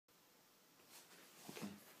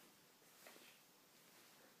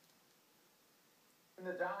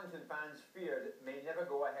Darlington fans feared may never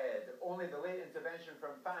go ahead. Only the late intervention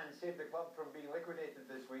from fans saved the club from being liquidated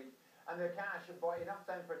this week, and their cash bought enough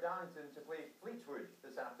time for Darlington to play Fleetwood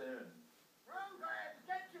this afternoon. Programs,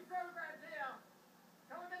 get your programs here.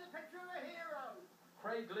 Come and get a picture of a hero.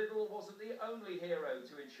 Craig Liddell wasn't the only hero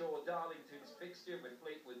to ensure Darlington's fixture with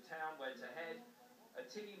Fleetwood Town went ahead. A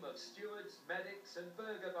team of stewards, medics and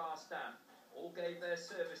burger bar staff all gave their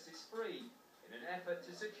services free in an effort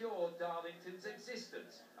to secure Darlington's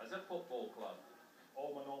existence as a football club.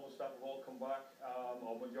 All my normal staff have all come back,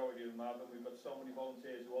 or majority of them have, and we've got so many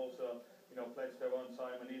volunteers who also, pledged their own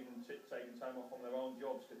time and even taken time off from their own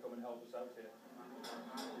jobs to come and help us out here.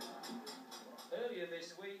 Earlier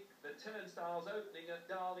this week, the turnstiles opening at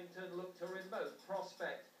Darlington looked a remote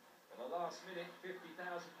prospect. But a last-minute £50,000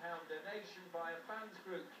 donation by a fans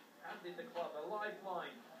group handed the club a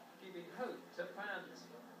lifeline, giving hope to fans,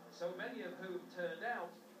 so many of whom turned out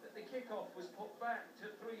that the kick-off was put back to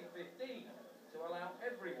 3:15 to allow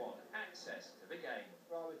everyone access to the game.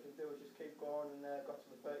 All we can do is just keep going and got to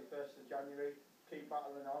the 31st of January, keep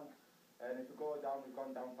battling on, and if we go down, we've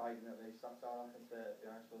gone down fighting at least. That's all I can say, to be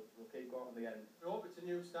honest. We'll keep going to the end. We hope it's a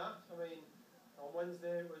new start. I mean, on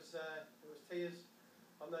Wednesday it was tears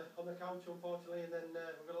on the couch, unfortunately, and then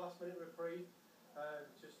we got a last-minute reprieve.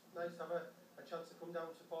 Just nice to have a chance to come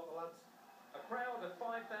down and support the lads. A crowd of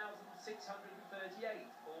 5,638,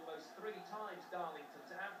 almost 3 times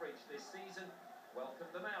Darlington's average this season,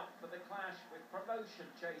 welcomed them out for the clash with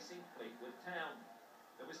promotion-chasing Fleetwood Town.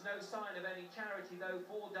 There was no sign of any charity, though,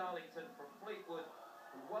 for Darlington from Fleetwood,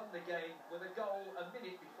 who won the game with a goal a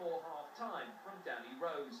minute before half-time from Danny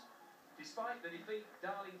Rose. Despite the defeat,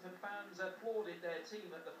 Darlington fans applauded their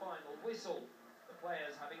team at the final whistle, the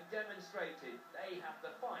players having demonstrated they have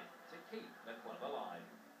the fight to keep the club alive.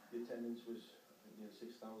 The attendance was, I think,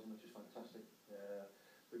 6,000, which is fantastic,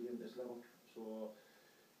 brilliant at this level. So,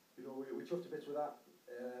 we chuffed to bits with that.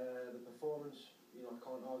 The performance, I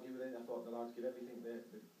can't argue with it. I thought the lads gave everything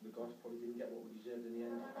they got. Probably didn't get what we deserved in the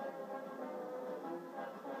end.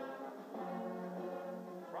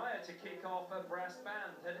 Prior to kick-off, a brass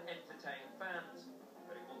band had entertained fans,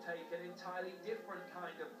 but it will take an entirely different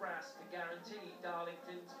kind of brass to guarantee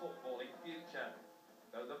Darlington's footballing future.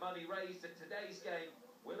 Though the money raised at today's game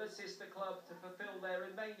will assist the club to fulfil their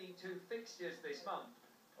remaining 2 fixtures this month,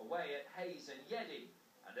 away at Hayes and Yedding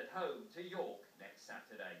and at home to York next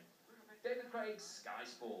Saturday. David Craig, Sky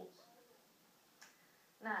Sports.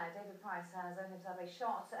 Now, David Price has earned himself a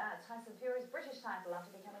shot at Tyson Fury's British title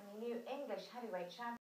after becoming the new English heavyweight champion.